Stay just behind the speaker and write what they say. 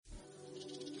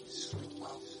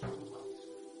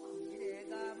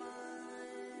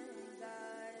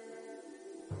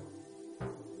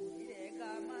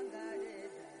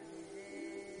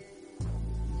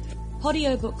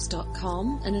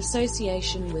Podiobooks.com, in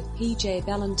association with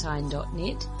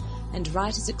pjvalentine.net and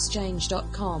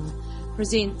writersexchange.com,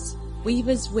 presents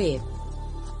Weaver's Web,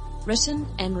 written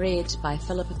and read by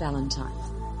Philippa Valentine.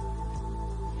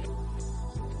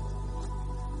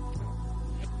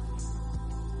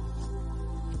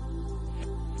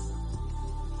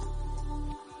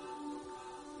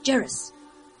 Jerris!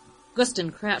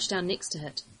 Guston crouched down next to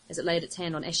it as it laid its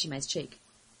hand on Eshime's cheek.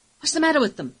 What's the matter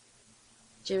with them?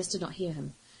 Jerris did not hear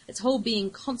him. Its whole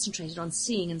being concentrated on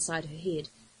seeing inside her head.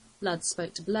 Blood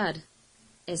spoke to blood,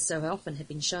 as so often had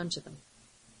been shown to them.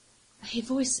 I hear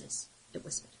voices, it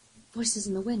whispered. Voices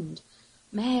in the wind.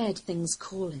 Mad things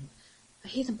calling. I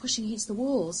hear them pushing against the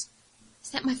walls.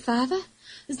 Is that my father?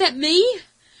 Is that me?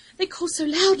 They call so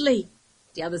loudly.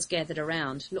 The others gathered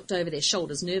around, looked over their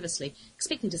shoulders nervously,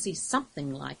 expecting to see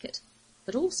something like it.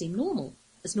 But all seemed normal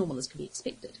as could be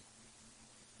expected.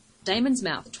 Damon's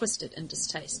mouth twisted in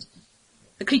distaste.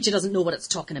 The creature doesn't know what it's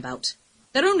talking about.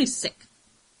 They're only sick.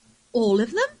 All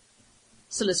of them?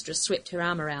 Solistra swept her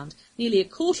arm around. Nearly a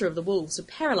quarter of the wolves were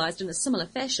paralysed in a similar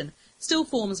fashion. Still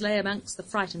forms lay amongst the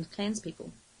frightened clanspeople.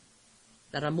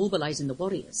 They're immobilising the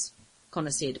warriors,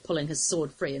 Connor said, pulling his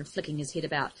sword free and flicking his head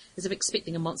about, as if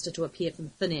expecting a monster to appear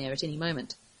from thin air at any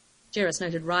moment. Jerris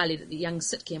noted wryly that the young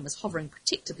Sitkem was hovering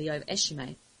protectively over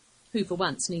Eshime, who for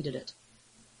once needed it.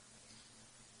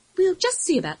 We'll just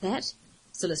see about that.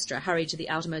 Solistra hurried to the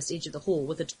outermost edge of the hall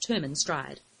with a determined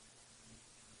stride.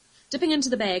 Dipping into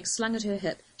the bag slung at her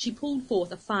hip, she pulled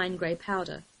forth a fine grey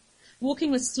powder. Walking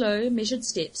with slow, measured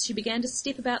steps, she began to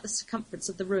step about the circumference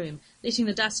of the room, letting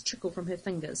the dust trickle from her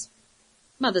fingers.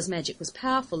 Mother's magic was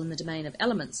powerful in the domain of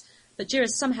elements, but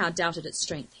Jerris somehow doubted its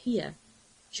strength here.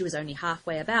 She was only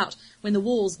halfway about when the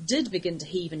walls did begin to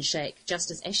heave and shake,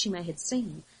 just as Eshime had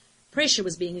seen. Pressure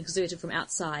was being exerted from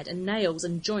outside, and nails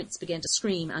and joints began to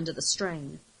scream under the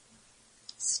strain.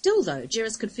 Still, though,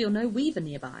 Jerris could feel no weaver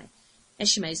nearby.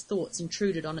 Eshime's thoughts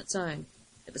intruded on its own.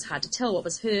 It was hard to tell what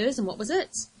was hers and what was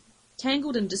its.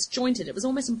 Tangled and disjointed, it was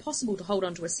almost impossible to hold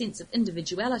on to a sense of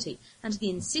individuality under the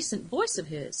incessant voice of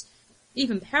hers.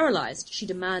 Even paralysed, she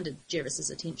demanded Jerris's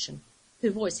attention. Her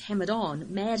voice hammered on,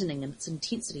 maddening in its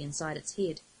intensity inside its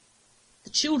head. The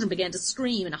children began to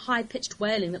scream in a high-pitched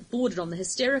wailing that bordered on the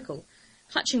hysterical.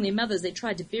 Clutching their mothers, they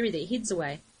tried to bury their heads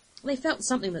away. They felt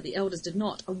something that the elders did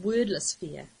not, a wordless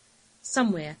fear.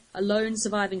 Somewhere, a lone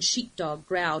surviving sheepdog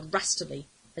growled rustily,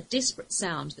 a desperate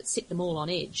sound that set them all on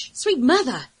edge. "Sweet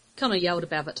mother!" Connor yelled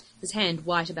above it, his hand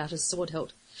white about his sword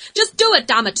hilt. "Just do it,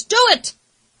 damn it! Do it!"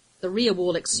 The rear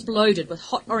wall exploded with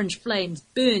hot orange flames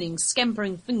burning,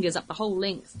 scampering fingers up the whole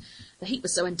length. The heat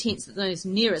was so intense that those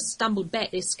nearest stumbled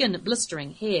back, their skin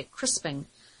blistering, hair crisping.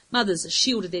 Mothers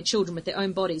shielded their children with their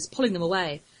own bodies, pulling them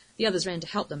away. The others ran to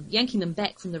help them, yanking them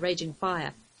back from the raging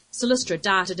fire. Solistra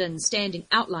darted in, standing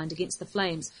outlined against the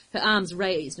flames, her arms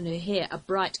raised and her hair a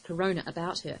bright corona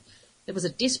about her. It was a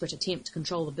desperate attempt to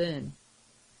control the burn.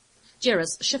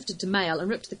 Jerris shifted to male and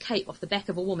ripped the cape off the back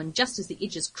of a woman just as the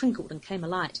edges crinkled and came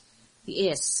alight. The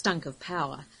air stunk of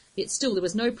power, yet still there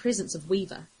was no presence of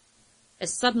weaver.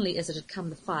 As suddenly as it had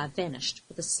come, the fire vanished,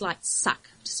 with a slight suck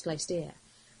of displaced air.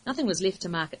 Nothing was left to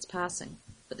mark its passing,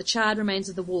 but the charred remains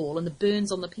of the wall and the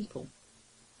burns on the people.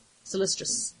 Solistra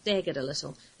staggered a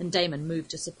little, and Damon moved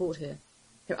to support her.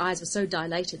 Her eyes were so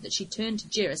dilated that she turned to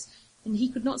Jerris, and he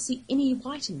could not see any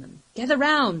white in them. "Gather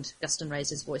round!" Guston raised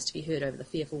his voice to be heard over the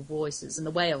fearful voices and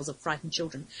the wails of frightened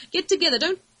children. "Get together!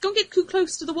 Don't get too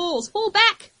close to the walls! Fall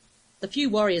back!" The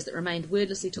few warriors that remained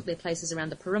wordlessly took their places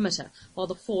around the perimeter, while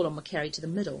the fallen were carried to the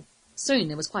middle. Soon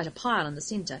there was quite a pile in the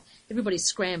centre, everybody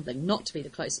scrambling not to be the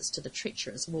closest to the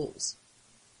treacherous walls.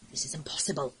 "This is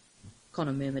impossible,"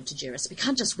 Connor murmured to Jerris. "We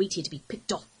can't just wait here to be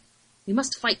picked off. We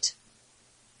must fight."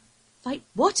 "Fight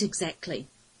what exactly?"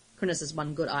 Crinnis's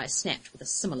one good eye snapped with a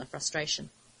similar frustration.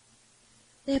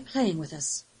 "They're playing with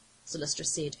us," Solistra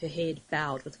said, her head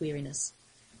bowed with weariness.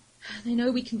 "They know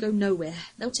we can go nowhere.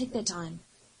 They'll take their time."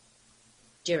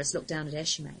 Jerris looked down at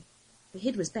Eshime. Her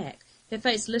head was back, her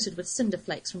face littered with cinder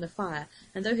flakes from the fire,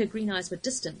 and though her green eyes were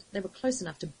distant, they were close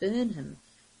enough to burn him.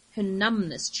 Her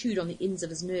numbness chewed on the ends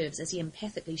of his nerves as he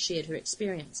empathically shared her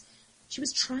experience. She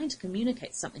was trying to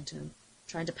communicate something to him,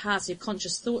 trying to pass her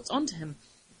conscious thoughts on to him,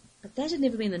 but that had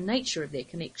never been the nature of their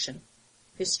connection.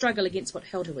 Her struggle against what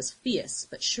held her was fierce,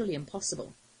 but surely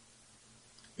impossible.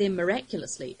 Then,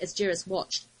 miraculously, as Jerris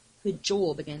watched, her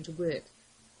jaw began to work.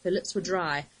 Her lips were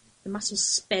dry, the muscles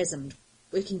spasmed,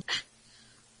 working.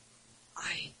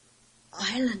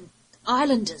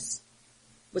 Islanders,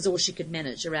 was all she could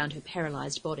manage around her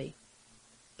paralysed body.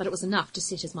 But it was enough to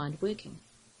set his mind working.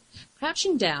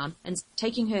 Crouching down and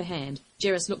taking her hand,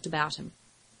 Jerris looked about him.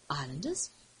 Islanders?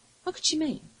 What could she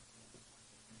mean?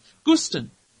 Guston,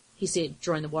 he said,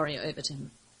 drawing the warrior over to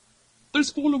him.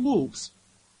 Those fallen wolves,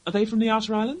 are they from the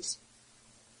outer islands?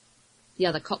 The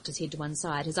other cocked his head to one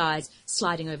side, his eyes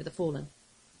sliding over the fallen.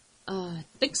 I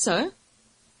think so.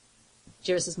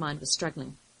 Jerris's mind was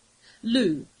struggling.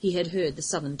 Lugh, he had heard the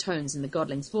southern tones in the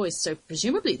godling's voice, so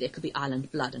presumably there could be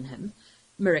island blood in him.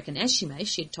 Mirek and Eshime,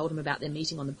 she had told him about their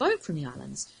meeting on the boat from the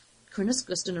islands. Crinnis,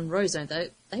 Guston and Rozo, though,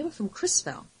 they were from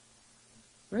Crisfell.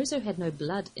 Rozo had no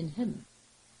blood in him.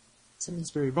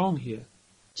 Something's very wrong here,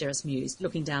 Jerris mused,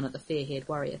 looking down at the fair-haired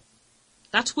warrior.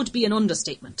 That would be an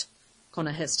understatement,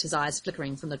 Connor hissed, his eyes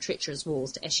flickering from the treacherous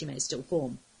walls to Eshime's still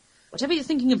form. Whatever you're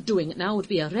thinking of doing now would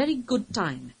be a very good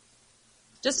time.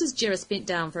 Just as Jerris bent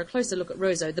down for a closer look at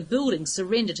Rozo, the building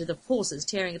surrendered to the forces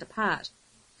tearing it apart.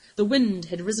 The wind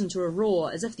had risen to a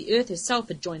roar, as if the earth herself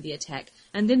had joined the attack,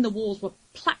 and then the walls were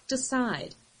plucked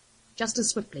aside. Just as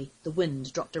swiftly, the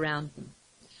wind dropped around them.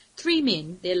 3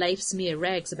 men, their laifs mere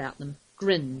rags about them,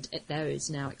 grinned at those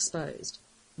now exposed.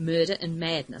 Murder and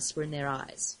madness were in their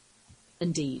eyes.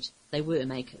 Indeed, they were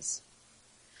makers.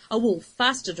 A wolf,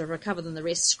 faster to recover than the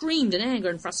rest, screamed in anger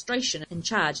and frustration and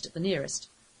charged at the nearest.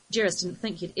 Jerris didn't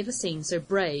think he had ever seen so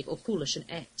brave or foolish an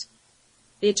act.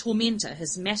 Their tormentor,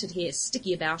 his matted hair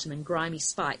sticky about him in grimy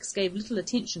spikes, gave little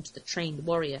attention to the trained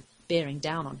warrior bearing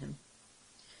down on him.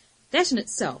 That in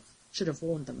itself should have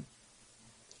warned them.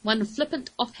 One flippant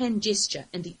offhand gesture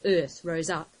and the earth rose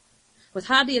up. With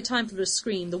hardly a time for a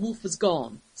scream, the wolf was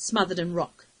gone, smothered in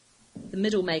rock. The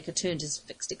middle maker turned his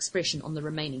fixed expression on the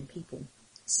remaining people.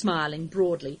 Smiling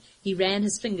broadly, he ran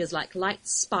his fingers like light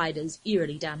spiders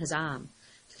eerily down his arm.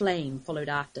 Flame followed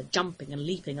after, jumping and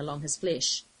leaping along his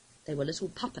flesh. They were little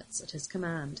puppets at his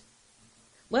command.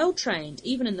 Well trained,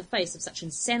 even in the face of such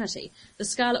insanity, the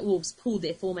Scarlet Wolves pulled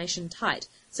their formation tight,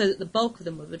 so that the bulk of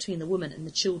them were between the women and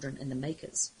the children and the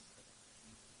makers.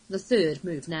 The third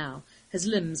moved now, his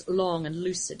limbs long and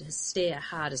lucid, his stare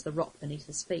hard as the rock beneath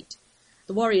his feet.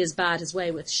 The warriors barred his way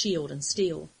with shield and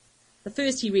steel. The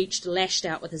first he reached lashed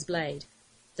out with his blade.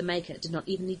 The maker did not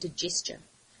even need to gesture.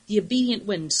 The obedient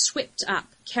wind swept up,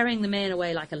 carrying the man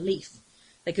away like a leaf.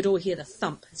 They could all hear the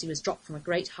thump as he was dropped from a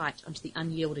great height onto the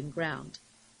unyielding ground.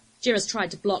 Jerris tried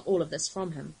to block all of this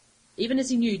from him. Even as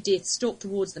he knew death stalked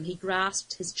towards them, he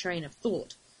grasped his train of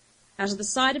thought. Out of the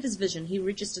side of his vision he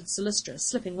registered Solistra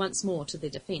slipping once more to their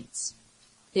defence.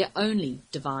 Their only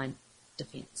divine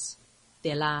defence.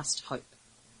 Their last hope.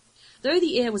 Though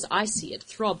the air was icy, it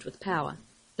throbbed with power.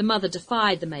 The mother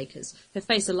defied the makers, her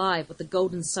face alive with the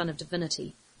golden sun of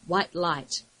divinity. White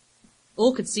light.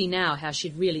 All could see now how she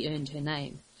had really earned her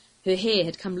name. Her hair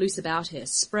had come loose about her,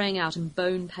 spraying out in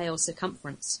bone-pale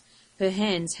circumference. Her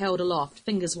hands held aloft,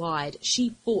 fingers wide.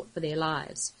 She fought for their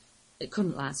lives. It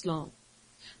couldn't last long.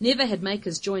 Never had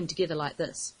makers joined together like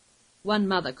this. One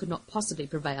mother could not possibly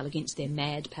prevail against their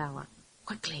mad power.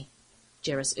 Quickly,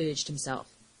 Jerris urged himself.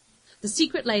 The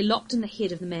secret lay locked in the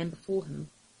head of the man before him.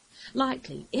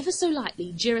 Lightly, ever so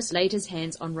lightly, Jerris laid his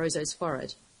hands on Rozo's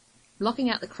forehead. Blocking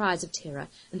out the cries of terror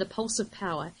and the pulse of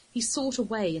power, he sought a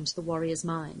way into the warrior's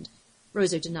mind.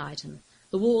 Rozo denied him.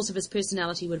 The walls of his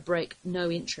personality would break no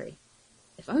entry.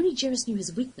 If only Jerris knew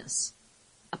his weakness.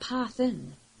 A path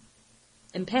in.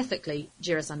 Empathically,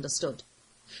 Jerris understood.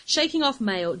 Shaking off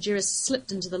male, Jerris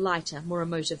slipped into the lighter, more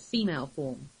emotive female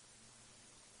form.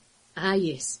 Ah,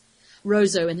 yes.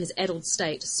 Rozo, in his addled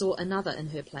state, saw another in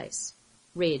her place.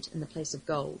 Red in the place of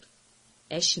gold.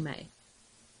 Eshime,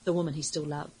 the woman he still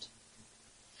loved.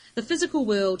 The physical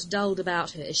world dulled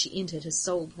about her as she entered his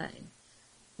soul plane.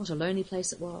 What a lonely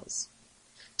place it was.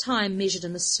 Time measured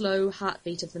in the slow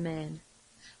heartbeat of the man.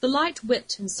 The light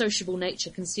wit and sociable nature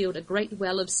concealed a great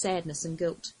well of sadness and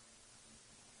guilt.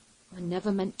 I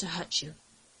never meant to hurt you,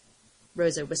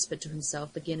 Rozo whispered to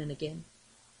himself again and again.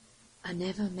 I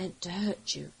never meant to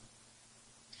hurt you.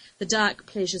 The dark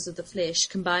pleasures of the flesh,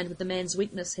 combined with the man's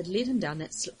weakness, had led him down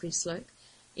that slippery slope,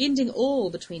 ending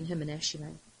all between him and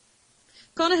Eshime.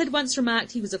 Connor had once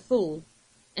remarked he was a fool,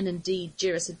 and indeed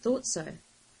Jerris had thought so.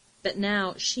 But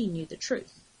now she knew the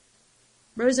truth.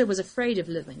 Rozo was afraid of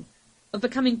living, of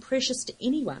becoming precious to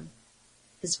anyone.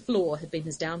 His flaw had been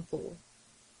his downfall.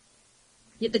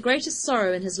 Yet the greatest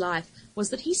sorrow in his life was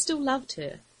that he still loved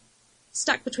her,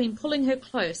 stuck between pulling her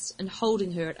close and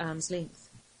holding her at arm's length.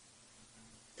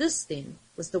 This, then,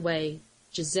 was the way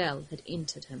Giselle had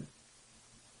entered him.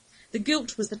 The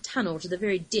guilt was the tunnel to the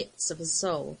very depths of his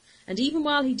soul, and even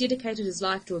while he dedicated his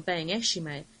life to obeying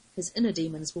Eshime, his inner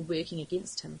demons were working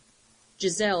against him.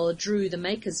 Giselle drew the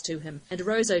makers to him, and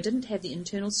Rozo didn't have the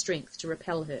internal strength to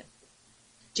repel her.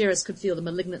 Jerris could feel the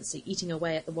malignancy eating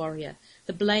away at the warrior,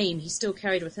 the blame he still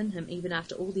carried within him even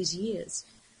after all these years.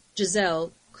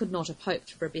 Giselle, could not have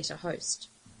hoped for a better host.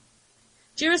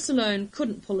 Jerris alone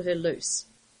couldn't pull her loose,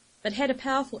 but had a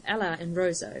powerful ally in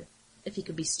Roseau, if he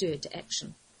could be stirred to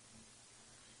action.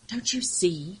 "Don't you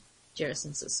see," Jerris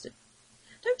insisted,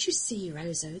 "don't you see,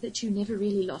 Roseau, that you never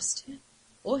really lost her,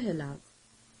 or her love?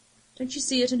 Don't you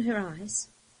see it in her eyes,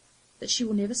 that she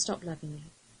will never stop loving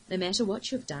you, no matter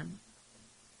what you have done?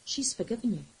 She's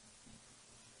forgiven you."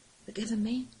 "Forgiven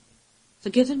me?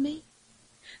 Forgiven me?"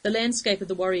 The landscape of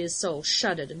the warrior's soul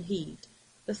shuddered and heaved.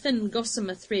 The thin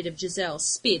gossamer thread of Giselle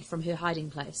sped from her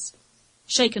hiding place,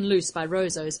 shaken loose by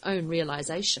Roseau's own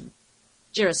realization.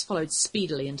 Jerris followed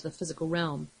speedily into the physical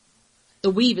realm.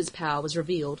 The Weaver's power was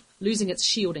revealed, losing its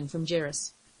shielding from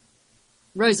Jerris.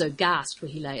 Roseau gasped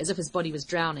where he lay, as if his body was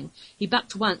drowning. He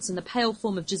bucked once, and the pale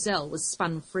form of Giselle was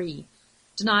spun free.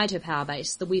 Denied her power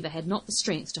base, the Weaver had not the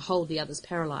strength to hold the others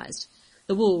paralyzed.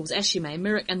 The wolves, Ashimei,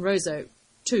 Mirek, and Roseau,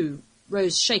 too,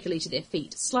 rose shakily to their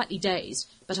feet, slightly dazed,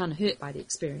 but unhurt by the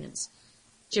experience.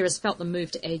 Jerris felt them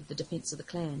move to aid the defence of the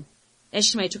clan.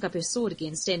 Ashimei took up her sword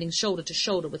again, standing shoulder to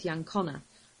shoulder with young Connor.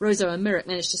 Roseau and Mirek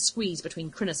managed to squeeze between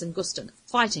Crinnis and Gustin,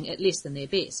 fighting at less than their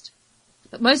best.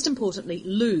 But most importantly,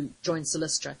 Lou joined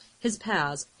Solistra, his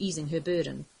powers easing her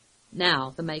burden.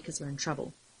 Now the Makers were in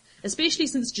trouble, especially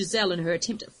since Giselle in her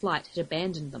attempt at flight had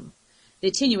abandoned them.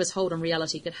 Their tenuous hold on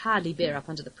reality could hardly bear up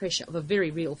under the pressure of a very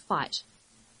real fight.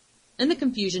 In the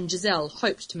confusion, Giselle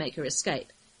hoped to make her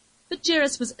escape, but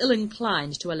Jerris was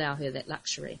ill-inclined to allow her that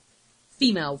luxury.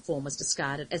 Female form was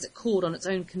discarded, as it called on its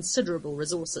own considerable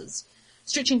resources.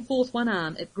 Stretching forth one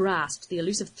arm, it grasped the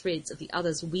elusive threads of the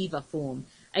other's Weaver form,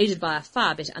 aided by a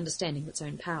far better understanding of its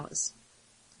own powers.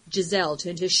 Giselle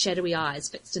turned her shadowy eyes,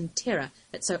 fixed in terror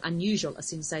at so unusual a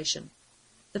sensation.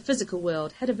 The physical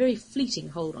world had a very fleeting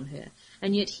hold on her,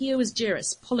 and yet here was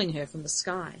Jerris pulling her from the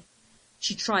sky.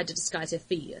 She tried to disguise her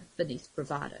fear beneath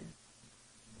bravado.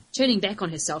 Turning back on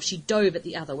herself, she dove at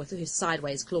the other with her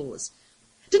sideways claws.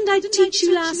 "Didn't I teach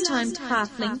you last time,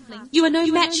 halfling? You are no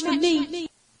match for me."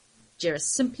 Jerris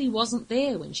simply wasn't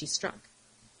there when she struck.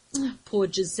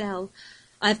 Poor Giselle.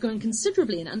 I have grown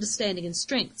considerably in understanding and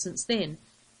strength since then,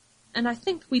 and I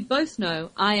think we both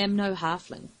know I am no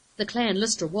halfling. The clan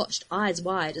Lystra watched, eyes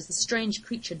wide, as the strange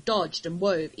creature dodged and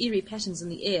wove eerie patterns in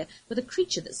the air with a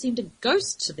creature that seemed a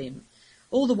ghost to them.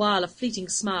 All the while a fleeting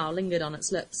smile lingered on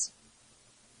its lips.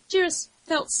 Jerris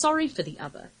felt sorry for the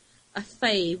other, a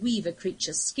fey Weaver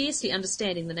creature scarcely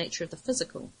understanding the nature of the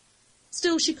physical.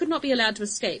 Still, she could not be allowed to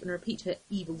escape and repeat her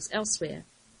evils elsewhere,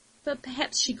 but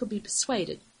perhaps she could be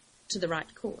persuaded to the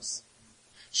right course.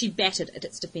 She battered at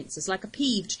its defences like a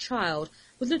peeved child,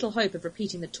 with little hope of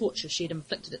repeating the torture she had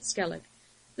inflicted at Skellig.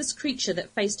 This creature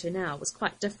that faced her now was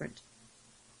quite different.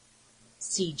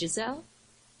 "See, Giselle,"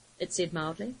 it said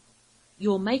mildly,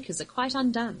 "your Makers are quite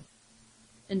undone."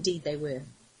 Indeed they were.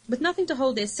 With nothing to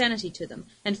hold their sanity to them,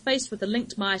 and faced with the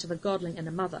linked might of a godling and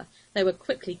a mother, they were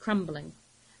quickly crumbling.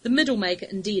 The Middle Maker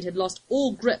indeed had lost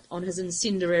all grip on his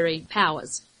incendiary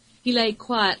powers. He lay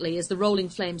quietly as the rolling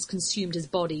flames consumed his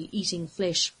body, eating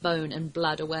flesh, bone, and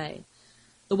blood away.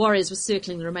 The warriors were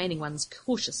circling the remaining ones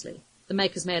cautiously. The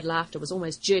Maker's mad laughter was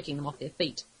almost jerking them off their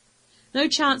feet. No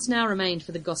chance now remained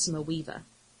for the Gossamer Weaver.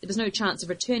 There was no chance of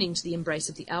returning to the embrace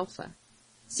of the Alpha.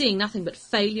 Seeing nothing but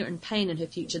failure and pain in her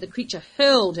future, the creature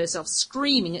hurled herself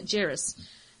screaming at Jerris.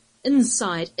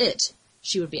 Inside it,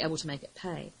 she would be able to make it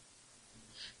pay.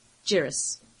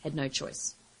 Jerris had no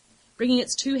choice. Bringing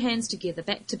its two hands together,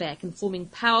 back to back, and forming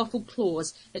powerful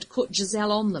claws, it caught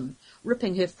Giselle on them,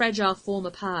 ripping her fragile form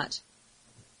apart.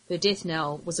 Her death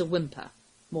knell was a whimper,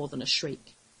 more than a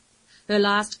shriek. Her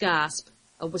last gasp,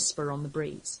 a whisper on the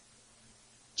breeze.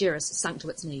 Jerris sunk to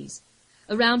its knees.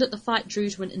 Around it the fight drew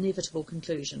to an inevitable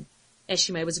conclusion.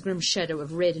 Ashimei was a grim shadow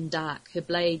of red and dark, her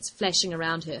blades flashing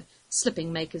around her,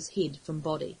 slipping Maker's head from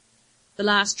body. The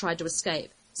last tried to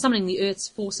escape, summoning the earth's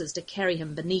forces to carry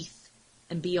him beneath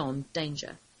and beyond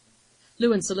danger.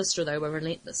 Lou and Solistra, though, were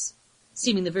relentless,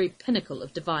 seeming the very pinnacle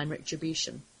of divine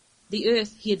retribution. The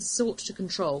earth he had sought to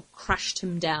control crushed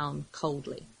him down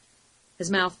coldly.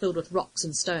 His mouth filled with rocks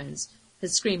and stones,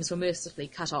 his screams were mercifully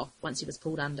cut off once he was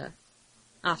pulled under.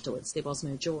 Afterwards there was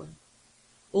no joy.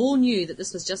 All knew that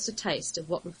this was just a taste of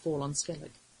what would fall on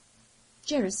Skellig.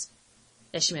 "Jerris,"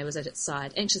 Ashimei was at its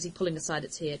side, anxiously pulling aside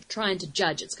its hair, trying to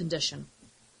judge its condition.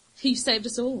 "You saved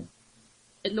us all."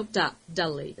 It looked up,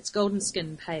 dully, its golden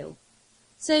skin pale.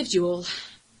 "Saved you all.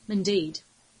 Indeed.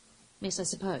 Yes, I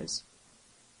suppose."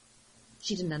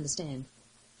 She didn't understand.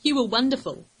 "You were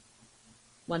wonderful."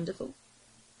 "Wonderful?"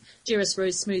 Jerris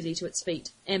rose smoothly to its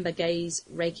feet, amber gaze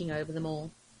raking over them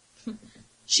all.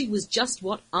 "She was just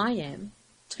what I am.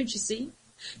 Don't you see?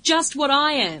 Just what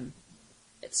I am."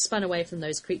 It spun away from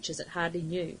those creatures it hardly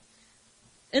knew.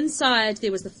 Inside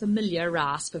there was the familiar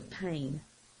rasp of pain.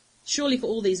 Surely for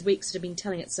all these weeks it had been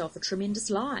telling itself a tremendous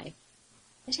lie.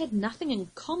 It had nothing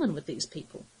in common with these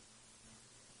people.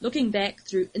 Looking back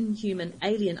through inhuman,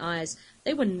 alien eyes,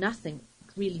 they were nothing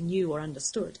it really knew or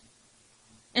understood.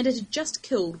 And it had just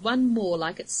killed one more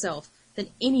like itself than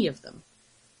any of them.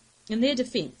 In their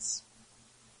defence,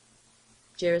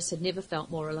 Jerris had never felt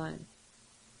more alone.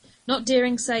 Not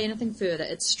daring say anything further,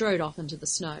 it strode off into the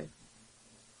snow.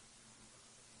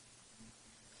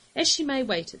 Eshime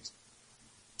waited.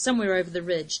 Somewhere over the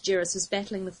ridge, Jerris was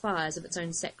battling the fires of its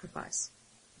own sacrifice.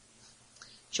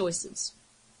 Choices.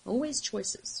 Always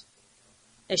choices.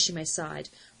 Eshime sighed,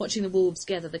 watching the wolves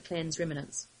gather the clan's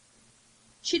remnants.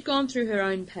 She had gone through her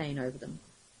own pain over them.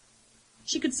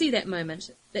 She could see that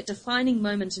moment, that defining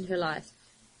moment in her life,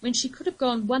 when she could have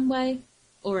gone one way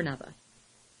or another.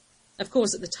 Of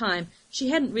course, at the time, she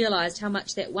hadn't realised how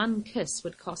much that one kiss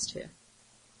would cost her.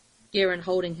 Geraint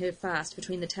holding her fast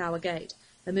between the tower gate,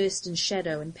 immersed in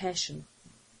shadow and passion.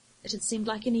 It had seemed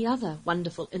like any other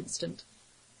wonderful instant.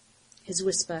 His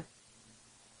whisper,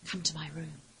 "Come to my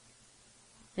room."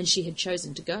 And she had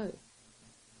chosen to go.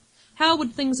 How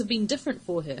would things have been different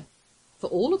for her, for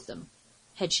all of them,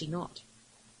 had she not?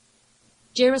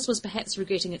 Jerris was perhaps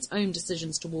regretting its own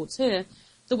decisions towards her,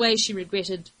 the way she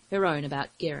regretted her own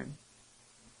about Geraint.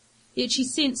 Yet she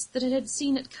sensed that it had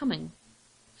seen it coming.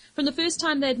 From the first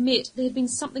time they had met, there had been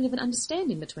something of an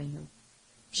understanding between them.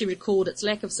 She recalled its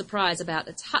lack of surprise about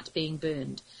its hut being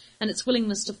burned, and its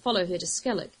willingness to follow her to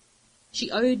Skellig.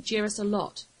 She owed Jerris a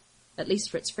lot, at least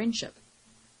for its friendship,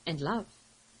 and love.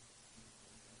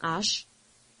 Ash.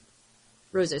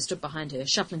 Rozo stood behind her,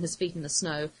 shuffling his feet in the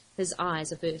snow, his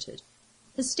eyes averted.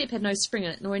 His step had no spring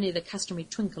in it, nor any of the customary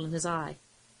twinkle in his eye.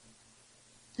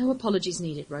 "No apologies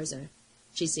needed, Rozo,"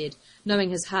 she said,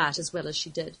 knowing his heart as well as she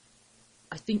did.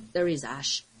 "I think there is,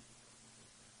 Ash.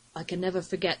 I can never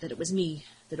forget that it was me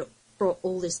that brought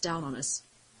all this down on us.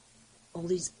 All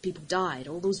these people died,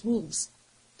 all those wolves.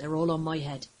 They're all on my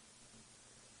head."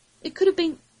 "It could have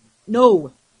been—"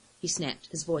 "No," he snapped,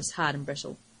 his voice hard and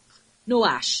brittle. "No,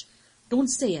 Ash, don't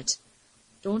say it.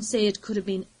 Don't say it could have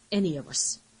been any of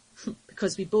us,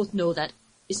 because we both know that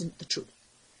isn't the truth.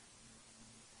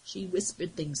 She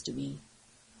whispered things to me.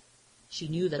 She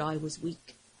knew that I was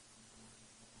weak."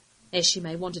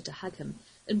 Eshime wanted to hug him,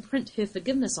 imprint her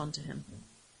forgiveness onto him.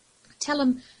 Tell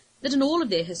him that in all of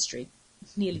their history,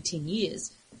 nearly 10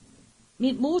 years,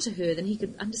 meant more to her than he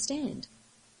could understand.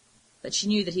 But she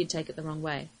knew that he had taken it the wrong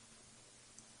way.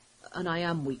 "And I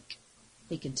am weak,"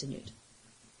 he continued.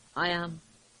 "I am.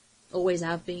 Always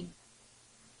have been.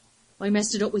 I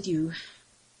messed it up with you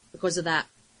because of that.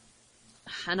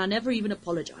 And I never even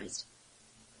apologized."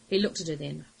 He looked at her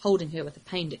then, holding her with a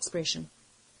pained expression.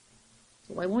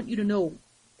 "So I want you to know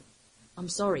I'm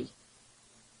sorry.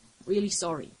 Really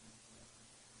sorry."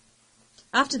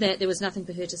 After that, there was nothing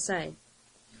for her to say.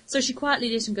 So she quietly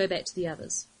let him go back to the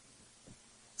others.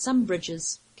 Some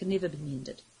bridges can never be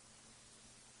mended.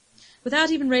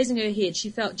 Without even raising her head, she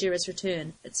felt Jerris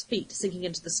return, its feet sinking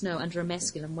into the snow under a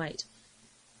masculine weight.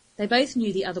 They both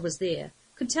knew the other was there,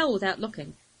 could tell without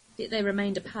looking, yet they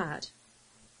remained apart.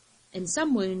 And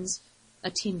some wounds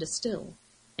are tender still,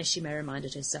 as she may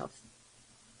reminded herself.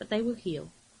 But they will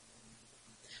heal.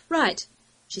 "Right,"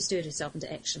 she stirred herself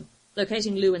into action.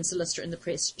 Locating Lou and Celestra in the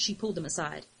press, she pulled them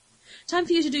aside. "Time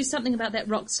for you to do something about that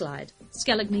rock slide.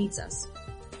 Skellig needs us."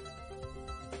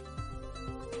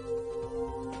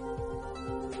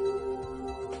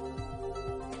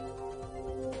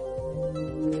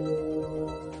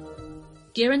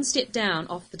 Geraint stepped down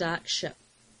off the dark ship.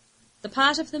 The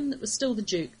part of him that was still the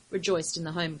Duke rejoiced in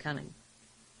the homecoming.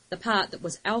 The part that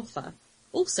was Alpha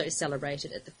also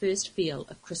celebrated at the first feel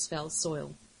of Crisfell's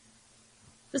soil.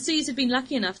 The seas had been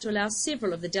lucky enough to allow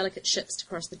several of the delicate ships to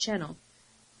cross the channel.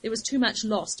 There was too much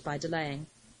lost by delaying.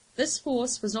 This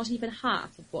force was not even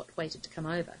half of what waited to come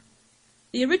over.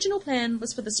 The original plan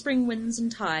was for the spring winds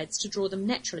and tides to draw them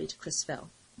naturally to Crisfell.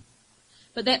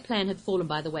 But that plan had fallen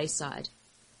by the wayside.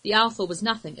 The Alpha was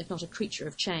nothing if not a creature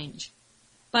of change.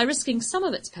 By risking some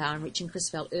of its power in reaching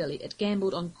Crisfell early, it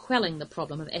gambled on quelling the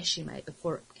problem of Eshime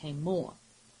before it became more.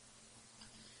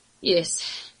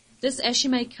 Yes, this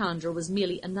Eshime Kandra was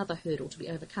merely another hurdle to be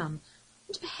overcome,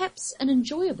 and perhaps an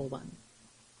enjoyable one.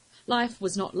 Life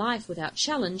was not life without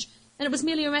challenge, and it was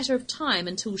merely a matter of time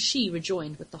until she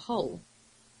rejoined with the whole.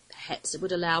 Perhaps it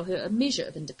would allow her a measure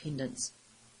of independence.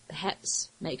 Perhaps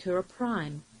make her a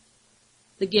prime.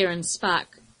 The Geraint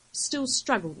spark still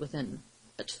struggled within,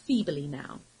 but feebly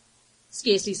now.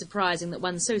 Scarcely surprising that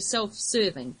one so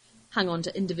self-serving hung on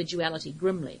to individuality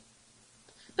grimly.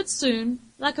 But soon,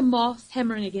 like a moth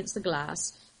hammering against the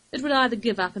glass, it would either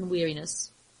give up in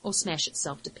weariness or smash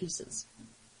itself to pieces.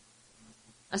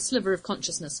 A sliver of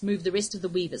consciousness moved the rest of the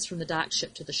weavers from the dark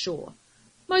ship to the shore.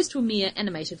 Most were mere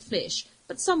animated flesh,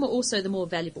 but some were also the more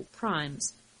valuable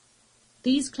primes.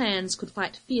 These clans could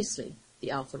fight fiercely,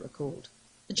 the Alpha recalled.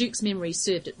 The Duke's memory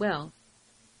served it well.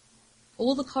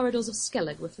 All the corridors of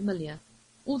Skellig were familiar,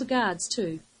 all the guards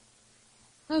too.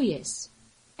 Oh yes,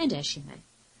 and Ashimei.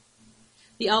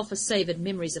 The Alpha savoured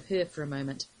memories of her for a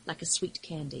moment, like a sweet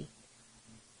candy.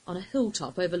 On a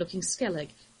hilltop overlooking Skellig,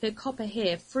 her copper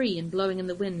hair free and blowing in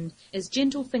the wind, as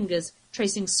gentle fingers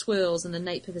tracing swirls in the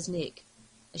nape of his neck,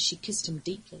 as she kissed him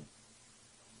deeply.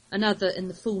 Another in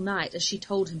the full night as she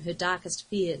told him her darkest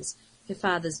fears, her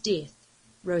father's death,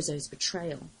 Roso's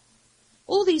betrayal.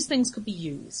 All these things could be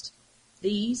used.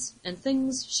 These and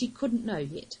things she couldn't know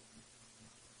yet.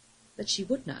 But she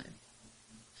would know.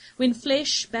 When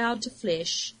flesh bowed to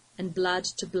flesh and blood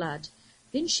to blood,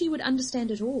 then she would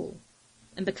understand it all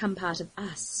and become part of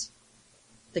us,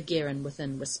 the Geren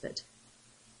within whispered.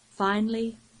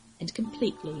 Finally and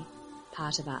completely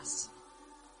part of us.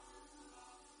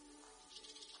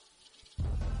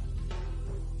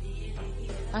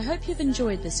 I hope you've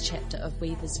enjoyed this chapter of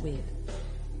Weaver's Web.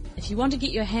 If you want to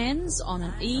get your hands on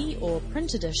an e- or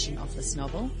print edition of this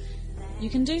novel, you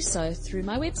can do so through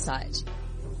my website,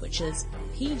 which is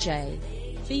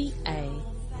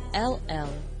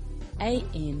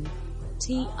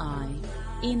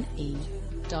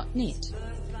pjvallantine.net.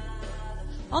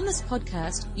 On this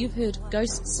podcast, you've heard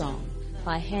Ghost Song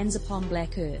by Hands Upon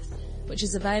Black Earth, which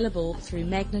is available through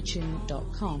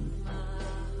magnatune.com.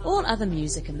 All other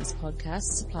music in this podcast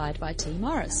is supplied by T.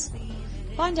 Morris.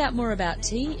 Find out more about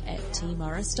T at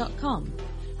tmorris.com.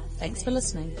 Thanks for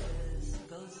listening.